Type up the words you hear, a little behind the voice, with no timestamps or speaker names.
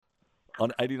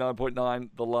On 89.9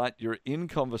 The Light, you're in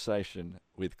conversation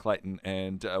with Clayton,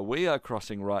 and we are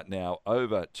crossing right now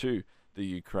over to the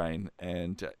Ukraine.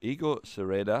 And Igor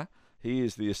Sereda, he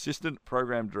is the Assistant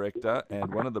Program Director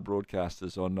and one of the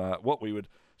broadcasters on what we would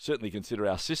certainly consider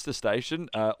our sister station,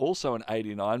 also an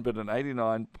 89, but an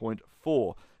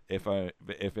 89.4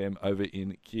 FM over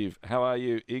in Kiev. How are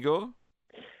you, Igor?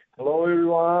 Hello,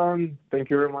 everyone. Thank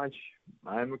you very much.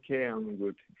 I'm okay. I'm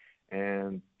good.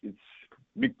 And it's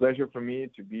a big pleasure for me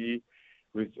to be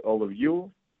with all of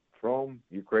you from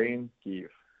Ukraine, Kiev.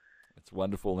 It's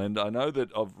wonderful. And I know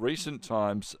that of recent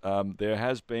times, there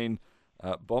has been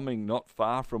bombing not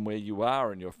far from where you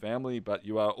are and your family, but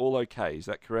you are all okay. Is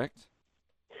that correct?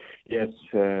 Yes,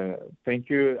 thank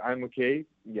you. I'm okay.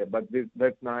 Yeah, but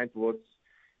that night was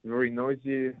very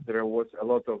noisy. There was a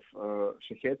lot of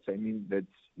shaheds. I mean, that's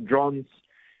drones,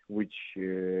 which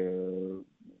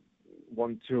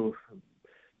want to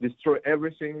destroy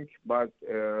everything. But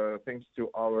thanks to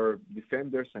our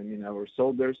defenders, I mean our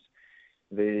soldiers,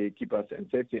 they keep us in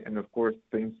safety. And of course,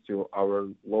 thanks to our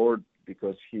Lord,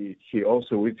 because He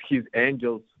also with His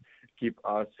angels keep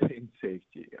us in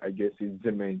safety. I guess it's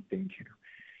the main thing.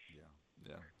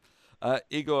 Yeah.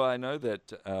 Igor, I know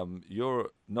that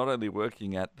you're not only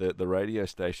working at the radio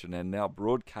station and now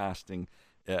broadcasting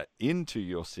into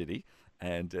your city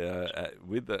and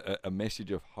with a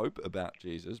message of hope about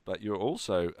Jesus, but you're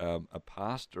also a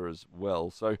pastor as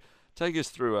well. So take us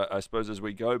through, I suppose, as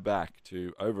we go back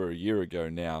to over a year ago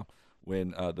now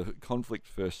when the conflict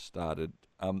first started,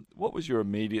 what was your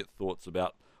immediate thoughts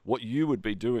about what you would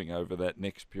be doing over that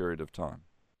next period of time?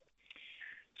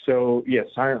 So yes,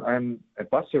 I'm a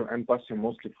pastor. I'm pastor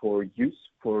mostly for youth,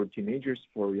 for teenagers,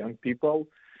 for young people,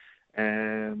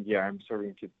 and yeah, I'm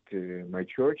serving at my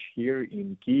church here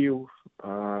in Kiev.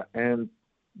 And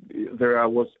there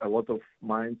was a lot of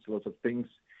minds, a lot of things,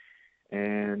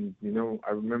 and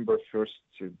I remember first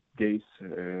days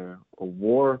of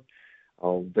war,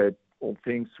 of that all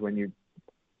things when you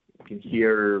can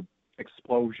hear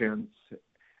explosions,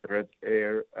 red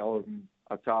air,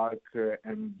 attack,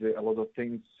 and a lot of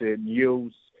things,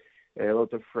 news, a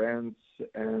lot of friends,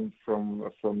 and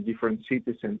from different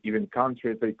cities and even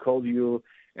countries, they call you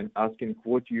and asking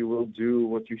what you will do,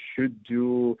 what you should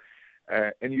do,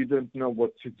 and you don't know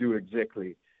what to do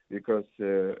exactly because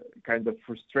kind of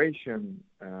frustration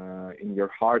in your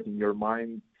heart, in your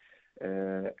mind,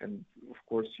 and of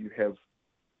course you have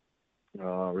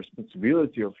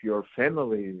responsibility of your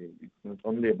family. It's not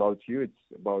only about you, it's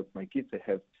about my kids. I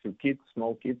have two kids,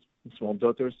 small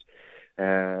daughters,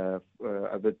 at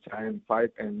the time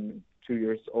 5 and 2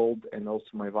 years old, and also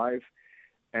my wife.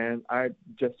 And I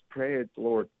just prayed,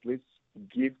 Lord, please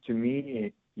give to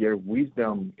me your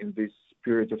wisdom in this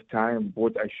period of time,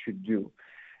 what I should do,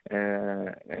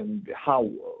 and how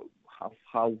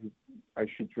I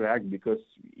should react, because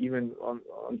even on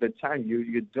that time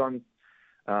you don't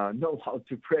know how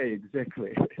to pray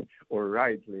exactly or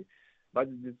rightly. But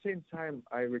at the same time,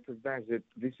 I recognize that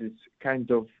this is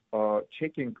kind of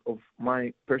checking of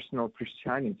my personal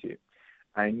Christianity.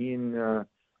 I mean,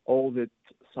 all the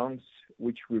songs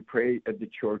which we pray at the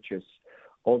churches,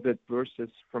 all the verses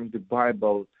from the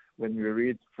Bible, when we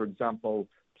read, for example,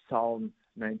 Psalm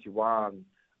 91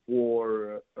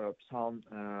 or Psalm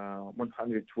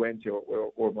 120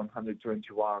 or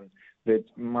 121, that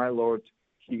my Lord,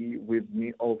 He with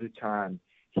me all the time.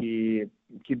 He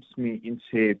keeps me in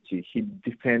safety. He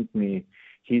defends me.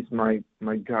 He's my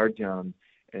guardian,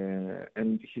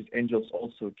 and His angels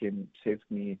also can save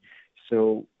me.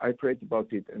 So I prayed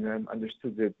about it, and I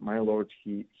understood that my Lord,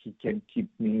 He can keep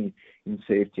me in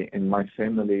safety and my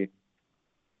family.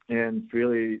 And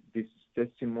really, this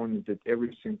testimony that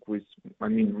everything with, I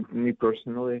mean, me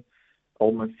personally,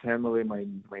 all my family, my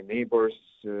neighbors,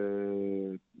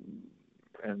 and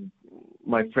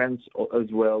my friends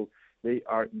as well, they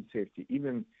are in safety.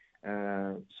 Even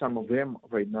some of them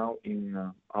right now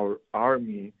in our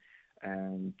army,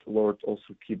 and Lord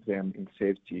also keep them in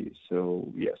safety.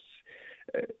 So yes,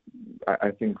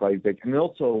 I think like that. And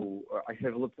also, I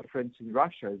have a lot of friends in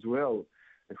Russia as well,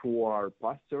 who are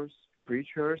pastors,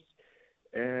 preachers,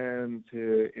 and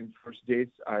in first days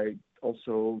I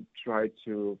also try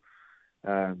to,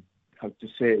 how to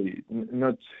say,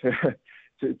 not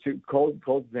to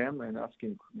call them and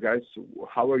asking, guys,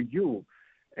 how are you?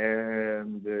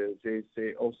 And they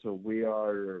say also,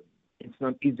 it's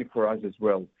not easy for us as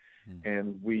well.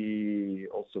 And we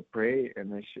also pray,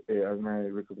 and I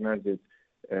recognize that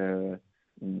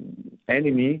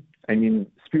enemy, I mean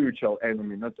spiritual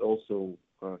enemy, not also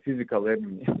physical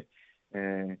enemy,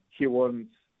 he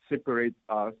wants to separate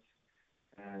us.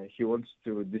 He wants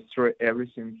to destroy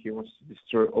everything. He wants to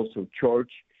destroy also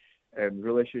church. and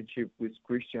relationship with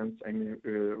Christians, I mean,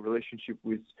 relationship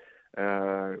with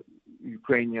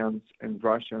Ukrainians and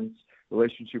Russians,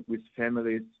 relationship with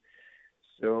families.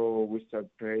 So we start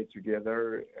pray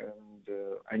together, and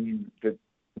I mean that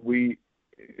we,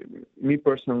 me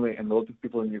personally, and a lot of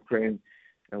people in Ukraine,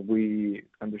 we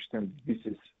understand this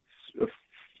is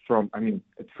from. I mean,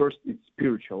 at first it's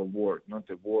spiritual war, not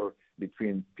a war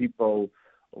between people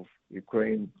of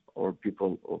Ukraine or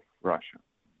people of Russia.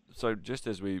 So just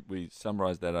as we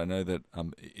summarize that, I know that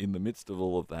in the midst of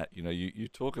all of that, you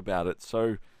talk about it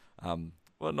so,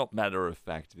 well, not matter of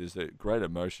fact, there's a great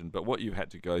emotion, but what you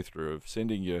had to go through of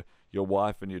sending your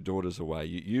wife and your daughters away,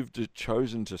 you've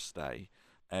chosen to stay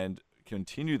and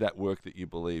continue that work that you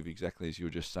believe, exactly as you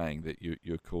were just saying, that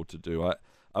you're called to do.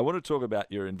 I want to talk about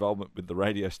your involvement with the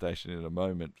radio station in a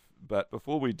moment, but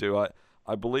before we do,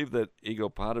 I believe that, Igor,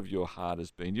 part of your heart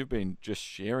has been, you've been just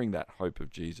sharing that hope of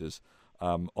Jesus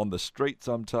on the streets,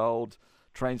 I'm told,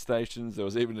 train stations. There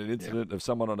was even an incident of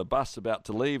someone on a bus about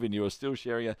to leave, and you were still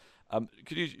sharing it.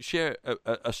 Could you share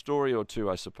a story or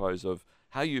two, I suppose, of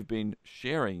how you've been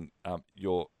sharing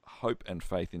your hope and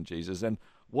faith in Jesus, and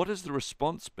what has the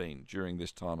response been during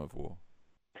this time of war?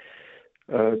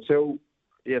 So,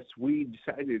 yes, we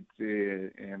decided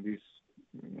in these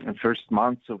first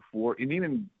months of war, and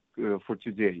even for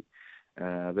today,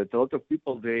 that a lot of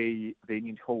people, they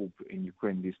need hope in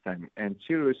Ukraine this time. And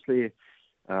seriously,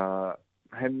 I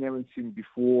have never seen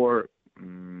before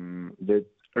that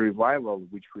revival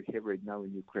which we have right now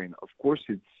in Ukraine. Of course,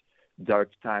 it's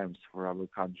dark times for our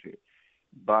country,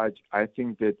 but I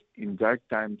think that in dark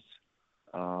times,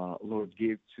 Lord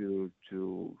gave to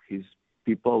His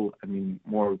people, I mean,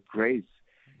 more grace,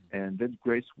 and that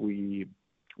grace we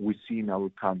see in our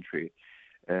country,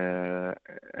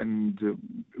 and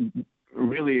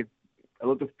really, a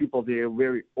lot of people, they are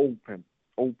very open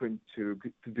to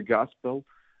the gospel,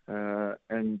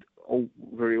 and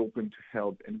very open to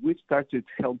help. And we started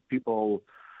to help people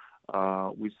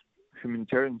with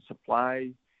humanitarian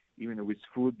supply, even with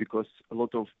food, because a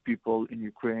lot of people in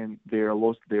Ukraine, they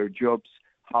lost their jobs,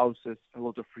 houses, a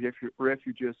lot of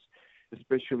refugees,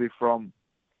 especially from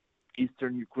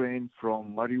eastern Ukraine,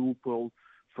 from Mariupol,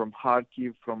 from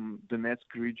Kharkiv, from Donetsk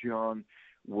region,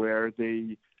 where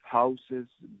they houses,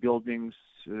 buildings,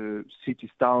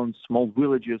 cities, towns, small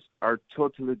villages are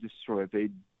totally destroyed. They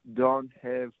don't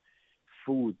have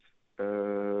food,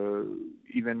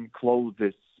 even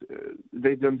clothes.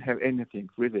 They don't have anything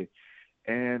really,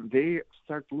 and they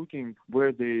start looking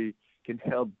where they can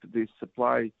help this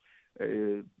supply.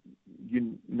 You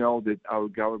know that our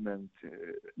government,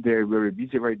 they're very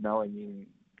busy right now. I mean,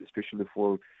 especially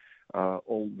for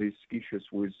all these issues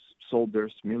with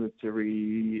soldiers,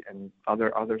 military, and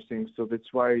other things. So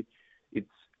that's why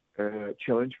it's a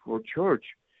challenge for church.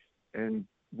 And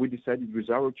we decided with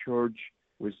our church,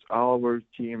 with our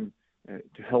team,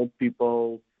 to help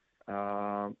people.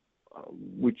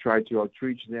 We try to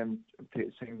outreach them,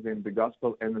 saying them the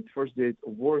gospel. And at first day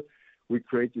of war, we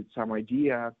created some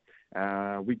idea.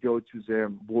 We go to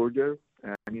the border.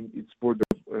 I mean, it's border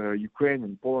of Ukraine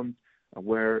and Poland,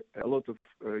 where a lot of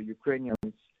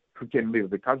Ukrainians who can leave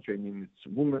the country. I mean, it's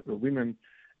women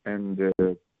and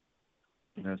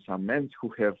some men who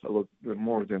have a lot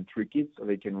more than 3 kids.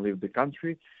 They can leave the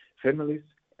country, families,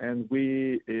 and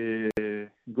we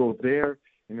go there,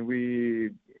 and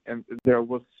there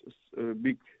was a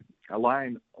big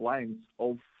lines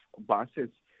of buses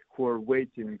who are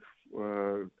waiting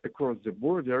across the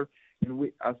border, and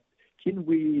we asked, can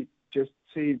we just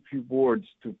say a few words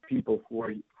to people who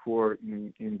are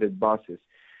in the buses?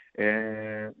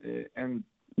 And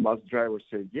bus driver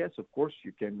said, yes, of course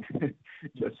you can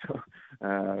just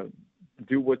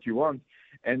do what you want.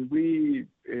 And we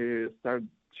start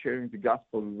sharing the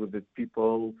gospel with the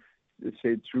people,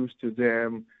 say truth to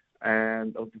them,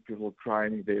 and other people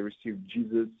crying, they receive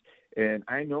Jesus. And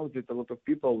I know that a lot of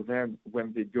people then,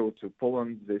 when they go to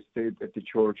Poland, they stayed at the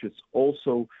churches.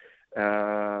 Also,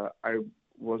 I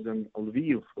was in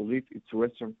Lviv. Lviv, it's the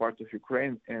western part of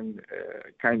Ukraine and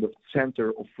kind of center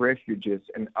of refugees.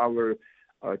 And our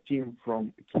team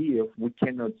from Kiev, we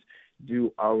cannot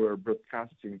do our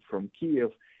broadcasting from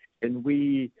Kiev. And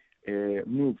we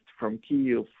moved from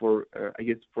Kiev for, I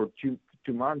guess, for two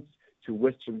months to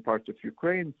western part of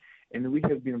Ukraine. And we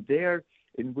have been there,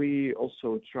 and we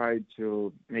also tried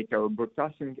to make our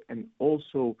broadcasting and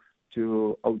also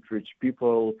to outreach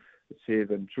people, say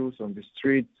them truth on the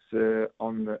streets,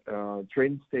 on the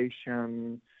train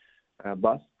station,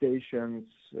 bus stations.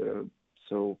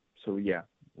 So yeah,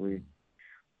 we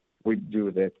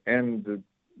do that. And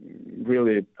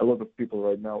really, a lot of people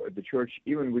right now at the church.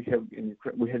 Even we had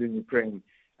in Ukraine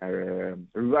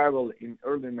revival in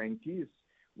early 90s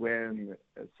when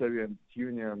Soviet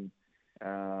Union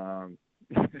um,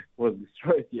 was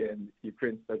destroyed, and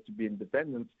Ukraine started to be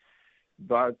independent.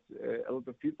 But a lot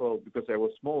of people, because I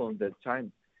was small at that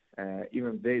time,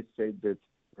 even they said that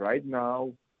right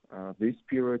now, this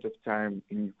period of time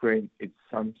in Ukraine, it's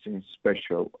something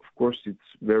special. Of course, it's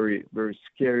very, very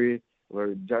scary,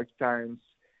 very dark times,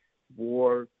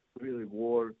 war, really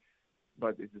war.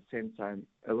 But at the same time,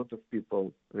 a lot of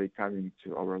people, they coming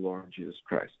to our Lord Jesus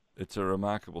Christ. It's a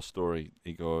remarkable story,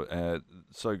 Igor.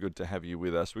 So good to have you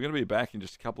with us. We're going to be back in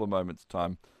just a couple of moments'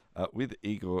 time with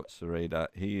Igor Sereda.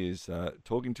 He is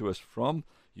talking to us from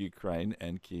Ukraine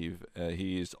and Kiev.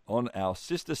 He is on our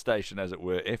sister station, as it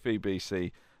were,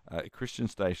 FEBC, Christian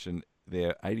station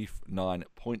there,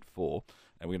 89.4.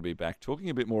 And we're going to be back talking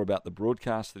a bit more about the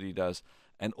broadcast that he does,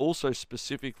 and also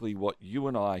specifically what you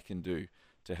and I can do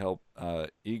to help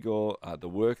Igor, the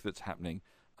work that's happening,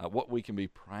 what we can be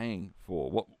praying for,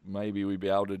 what maybe we'd be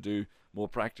able to do more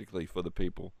practically for the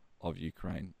people of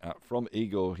Ukraine. From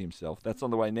Igor himself. That's on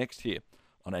the way next here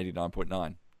on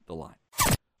 89.9 The Light.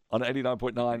 On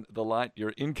 89.9 The Light,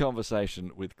 you're in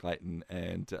conversation with Clayton,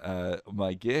 and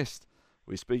my guest,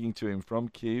 we're speaking to him from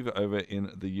Kiev over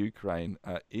in the Ukraine,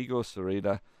 Igor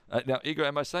Sereda. Now, Igor,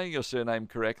 am I saying your surname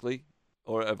correctly,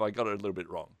 or have I got it a little bit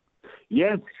wrong?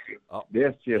 Yes. Oh,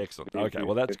 yes. Excellent. Okay,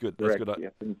 well, that's good. That's good. Yeah,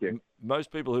 thank you. Most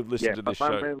people who've listened to this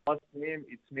show... My last name,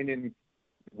 it's meaning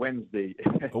Wednesday.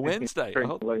 A Wednesday.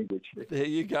 French language. There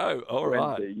you go. All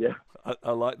Wednesday, right. Yeah.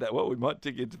 I like that. Well, we might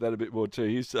dig into that a bit more too.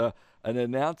 He's an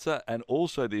announcer and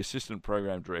also the assistant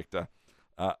program director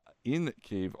in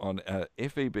Kiev on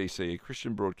FEBC, a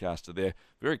Christian broadcaster there,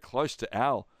 very close to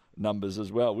our numbers as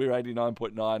well. We're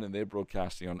 89.9 and they're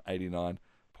broadcasting on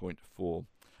 89.4.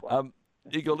 Wow.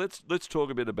 Igor, let's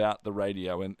talk a bit about the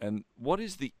radio and what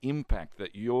is the impact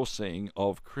that you're seeing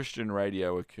of Christian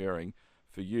radio occurring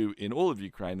for you in all of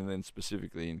Ukraine and then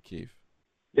specifically in Kiev?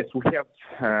 Yes, we have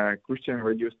a Christian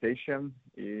radio station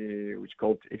which is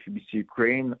called FEBC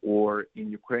Ukraine, or in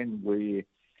Ukraine we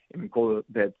call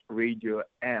that Radio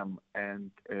M. And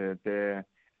the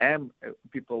M,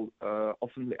 people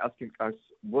often asking us,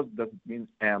 what does it mean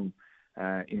M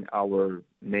in our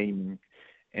naming?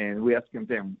 And we asking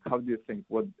them, how do you think,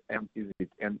 what M is it?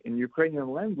 And in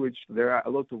Ukrainian language, there are a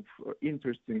lot of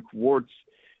interesting words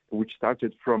which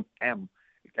started from M.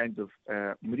 Kind of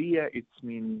mriya, it's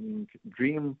meaning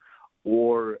dream,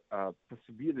 or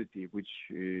possibility, which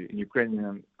in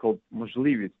Ukrainian called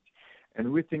możливість.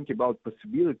 And we think about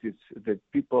possibilities that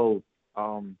people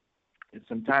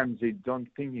sometimes they don't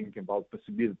thinking about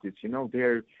possibilities. You know,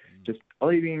 they're just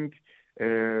living.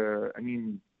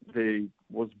 They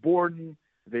was born.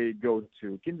 They go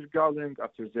to kindergarten,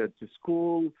 after that to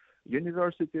school,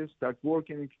 university, start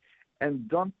working, and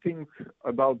don't think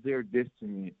about their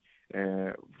destiny.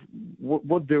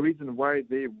 What the reason why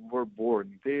they were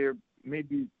born. They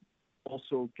maybe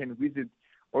also can visit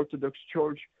Orthodox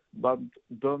Church, but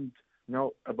don't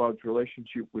know about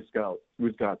relationship with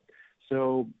God.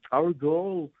 So our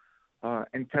goal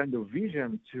and kind of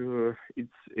vision to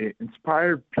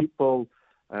inspire people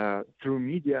through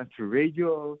media, through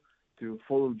radio, to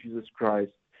follow Jesus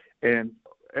Christ. And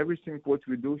everything what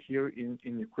we do here in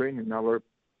Ukraine, in our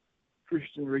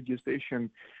Christian radio station,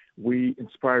 we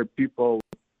inspire people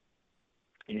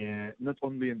not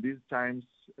only in these times,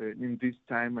 and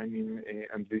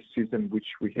this season which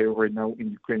we have right now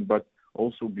in Ukraine, but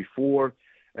also before,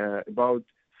 about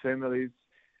families,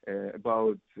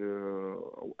 about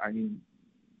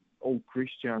all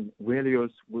Christian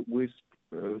values. We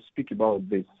speak about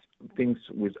these things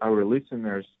with our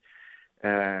listeners.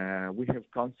 We have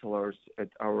counselors at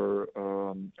our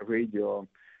radio.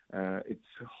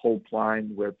 It's a helpline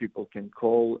where people can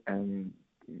call and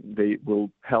they will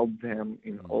help them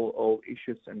in all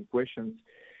issues and questions.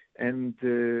 And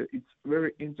it's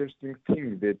very interesting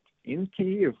thing that in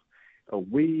Kiev,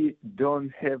 we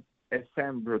don't have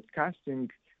FM broadcasting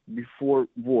before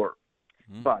war.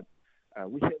 But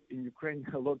we have in Ukraine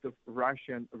a lot of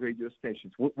Russian radio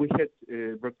stations. We had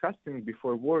broadcasting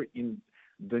before war in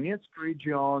Donetsk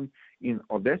region, in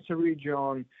Odessa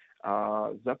region,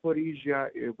 Zaporizhia,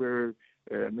 where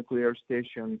nuclear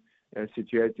station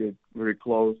situated very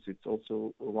close. It's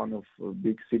also one of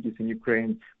big cities in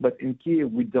Ukraine. But in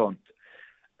Kiev, we don't.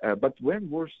 But when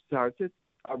war started,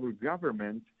 our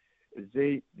government,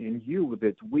 they knew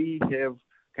that we have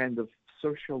kind of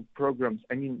social programs.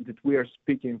 That we are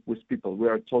speaking with people. We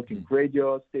are talking radio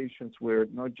stations. We're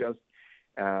not just,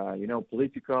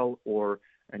 political or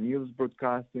news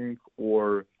broadcasting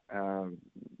or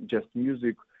just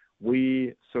music.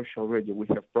 We social radio. We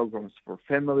have programs for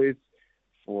families,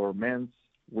 for men,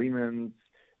 women,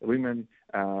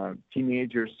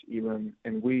 teenagers even,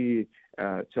 and we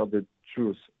tell the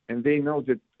truth. And they know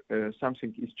that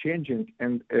something is changing.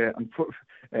 And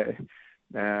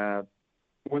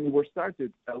when we were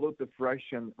started, a lot of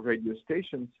Russian radio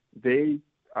stations, they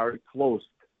are closed.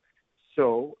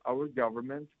 So our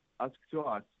government asked to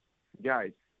us,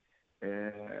 guys,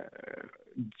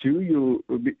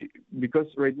 because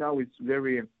right now it's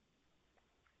very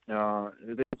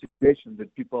the situation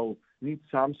that people need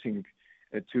something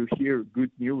to hear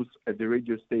good news at the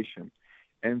radio station,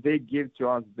 and they gave to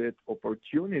us that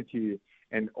opportunity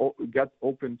and got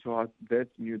open to us that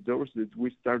new doors that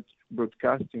we start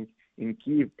broadcasting in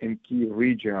Kiev and Kiev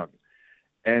region,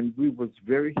 and we was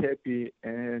very happy.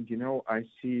 And I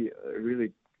see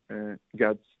really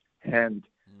God's hand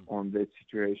on that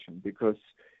situation, because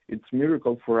it's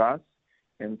miracle for us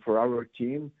and for our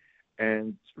team.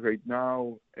 And right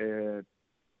now,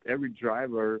 every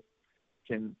driver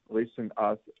can listen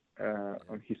us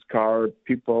on his car.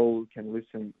 People can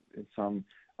listen in some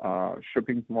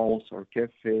shopping malls or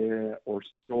cafe or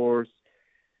stores,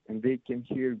 and they can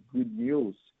hear good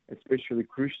news, especially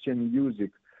Christian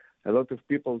music. A lot of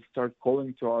people start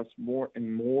calling to us more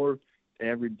and more.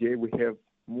 Every day we have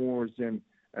more than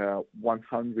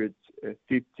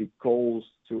 150 calls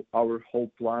to our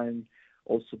helpline.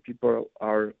 Also, people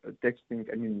are texting,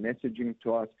 messaging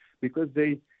to us, because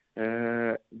they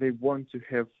want to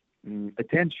have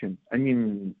attention.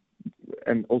 And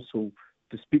also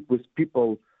to speak with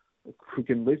people who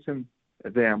can listen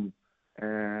to them.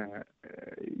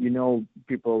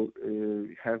 People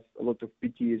have a lot of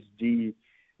PTSD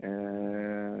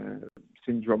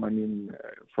syndrome.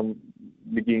 From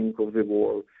beginning of the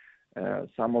war,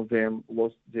 some of them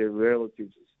lost their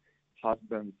relatives,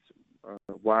 husbands,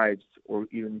 wives, or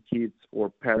even kids or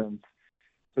parents.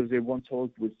 So they want to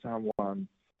talk with someone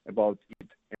about it,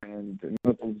 and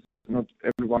not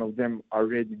every one of them are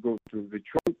ready to go to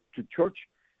church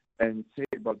and say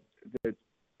about that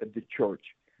at the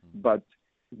church. But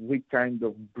we kind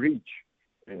of bridge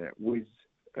with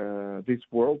this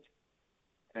world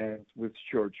and with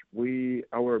church.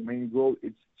 Our main goal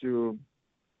is to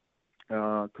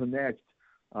connect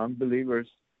unbelievers,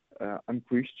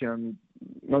 non-Christian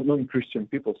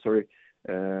people, who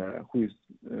is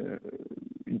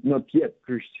not yet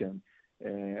Christian,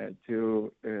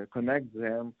 to connect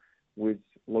them with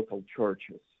local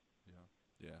churches.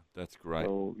 Yeah, that's great.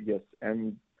 So yes,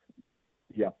 and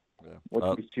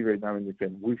what we see right now in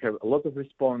Ukraine, we have a lot of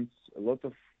response, a lot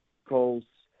of calls.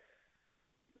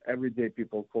 Every day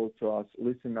people call to us,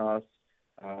 listen to us.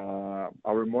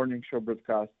 Our morning show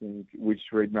broadcasting, which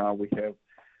right now we have,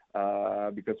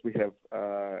 because we have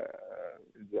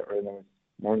the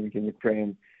morning in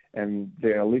Ukraine, and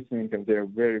they are listening, and they are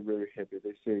very, very happy.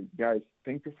 They say, guys,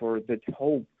 thank you for that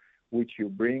hope which you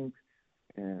bring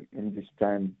in this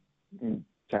times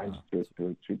to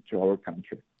our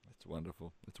country. It's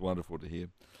wonderful. It's wonderful to hear.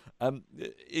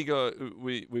 Igor,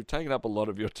 we've taken up a lot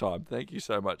of your time. Thank you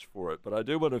so much for it. But I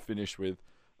do want to finish with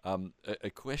a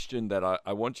question that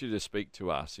I want you to speak to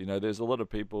us. There's a lot of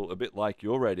people, a bit like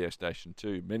your radio station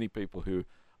too, many people who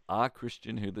are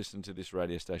Christian who listen to this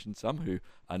radio station, some who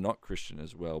are not Christian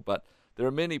as well. But there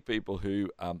are many people who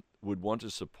would want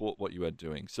to support what you are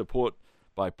doing, support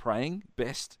by praying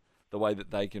best, the way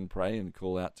that they can pray and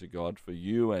call out to God for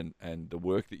you and the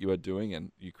work that you are doing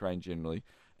and Ukraine generally.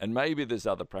 And maybe there's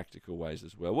other practical ways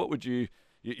as well. What would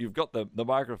you've got the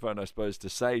microphone, I suppose, to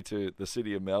say to the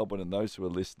city of Melbourne and those who are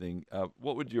listening,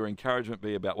 what would your encouragement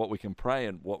be about what we can pray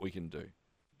and what we can do?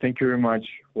 Thank you very much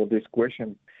for this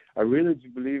question. I really do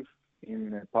believe in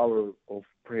the power of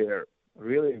prayer.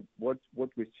 Really, what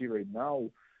we see right now,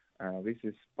 this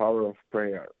is power of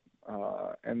prayer.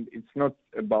 And it's not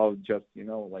about just,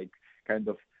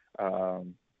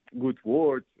 good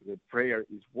words, that prayer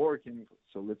is working,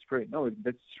 so let's pray. No,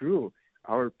 that's true.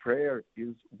 Our prayer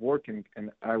is working. And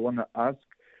I want to ask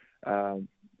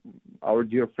our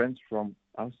dear friends from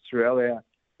Australia,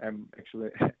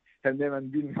 actually have never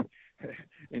been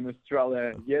in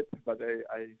Australia yet, but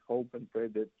I hope and pray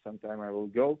that sometime I will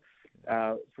go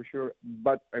for sure.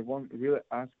 But I want to really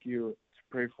ask you to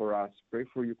pray for us, pray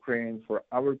for Ukraine, for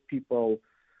our people,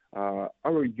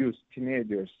 our youth,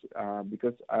 teenagers,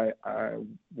 because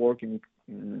I'm working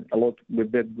a lot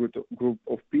with that group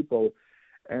of people,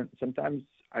 and sometimes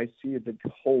I see that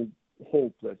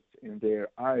hopeless in their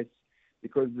eyes,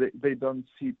 because they don't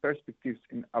see perspectives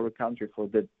in our country for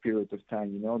that period of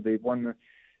time. They want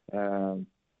to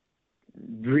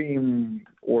dream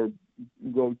or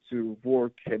go to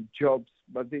work, have jobs,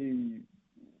 but they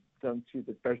don't see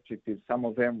the perspective. Some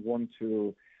of them want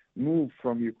to move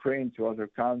from Ukraine to other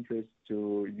countries,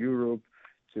 to Europe,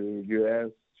 to U.S.,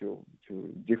 to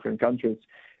different countries,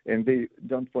 and they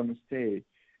don't want to stay.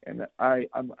 And I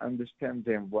understand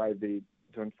them why they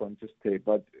don't want to stay.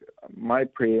 But my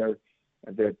prayer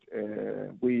that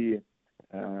we,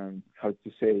 how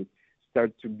to say,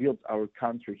 start to build our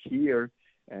country here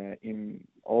in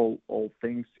all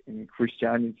things, in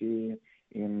Christianity,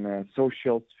 in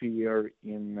social sphere,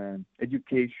 in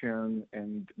education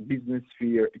and business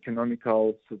sphere,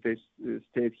 economical. So they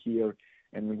stayed here,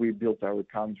 and we built our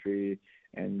country,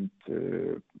 and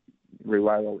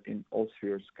revival in all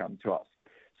spheres come to us.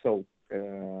 So,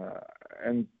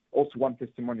 and also one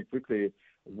testimony quickly,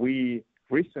 we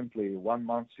recently, 1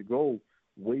 month ago,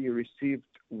 we received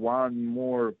one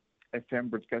more FM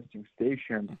broadcasting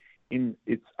station.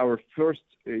 It's our first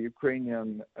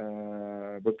Ukrainian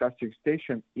broadcasting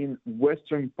station in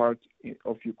western part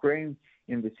of Ukraine,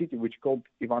 in the city which called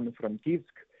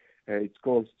Ivano-Frankivsk. It's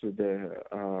close to the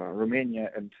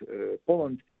Romania and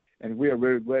Poland, and we are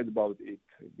very glad about it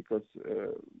because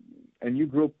a new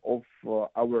group of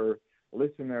our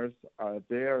listeners are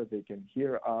there. They can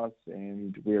hear us,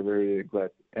 and we are very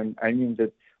glad. And I mean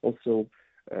that also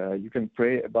you can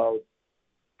pray about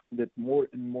that more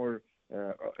and more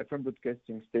FM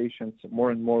broadcasting stations,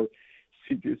 more and more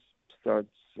cities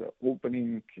starts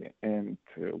opening, and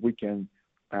we can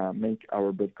make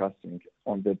our broadcasting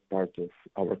on that part of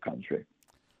our country.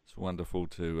 It's wonderful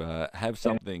to have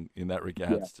something in that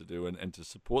regards to do and to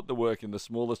support the work in the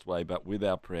smallest way, but with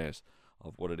our prayers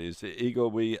of what it is. Igor,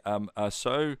 we are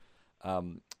so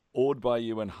awed by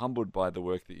you and humbled by the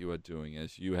work that you are doing,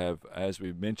 as you have, as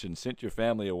we've mentioned, sent your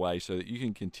family away so that you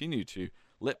can continue to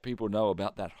let people know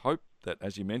about that hope that,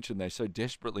 as you mentioned, they so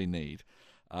desperately need.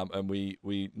 And we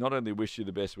not only wish you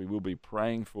the best, we will be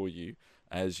praying for you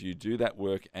as you do that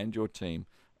work and your team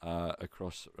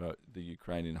across the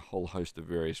Ukraine in a whole host of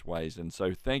various ways. And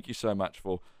so thank you so much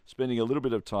for spending a little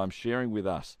bit of time sharing with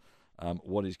us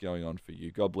what is going on for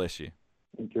you. God bless you.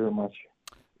 Thank you very much.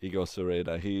 Igor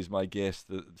Sereda, he is my guest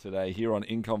today here on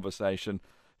In Conversation.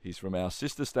 He's from our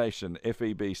sister station,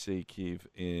 FEBC Kyiv,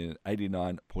 in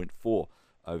 89.4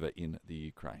 over in the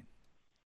Ukraine.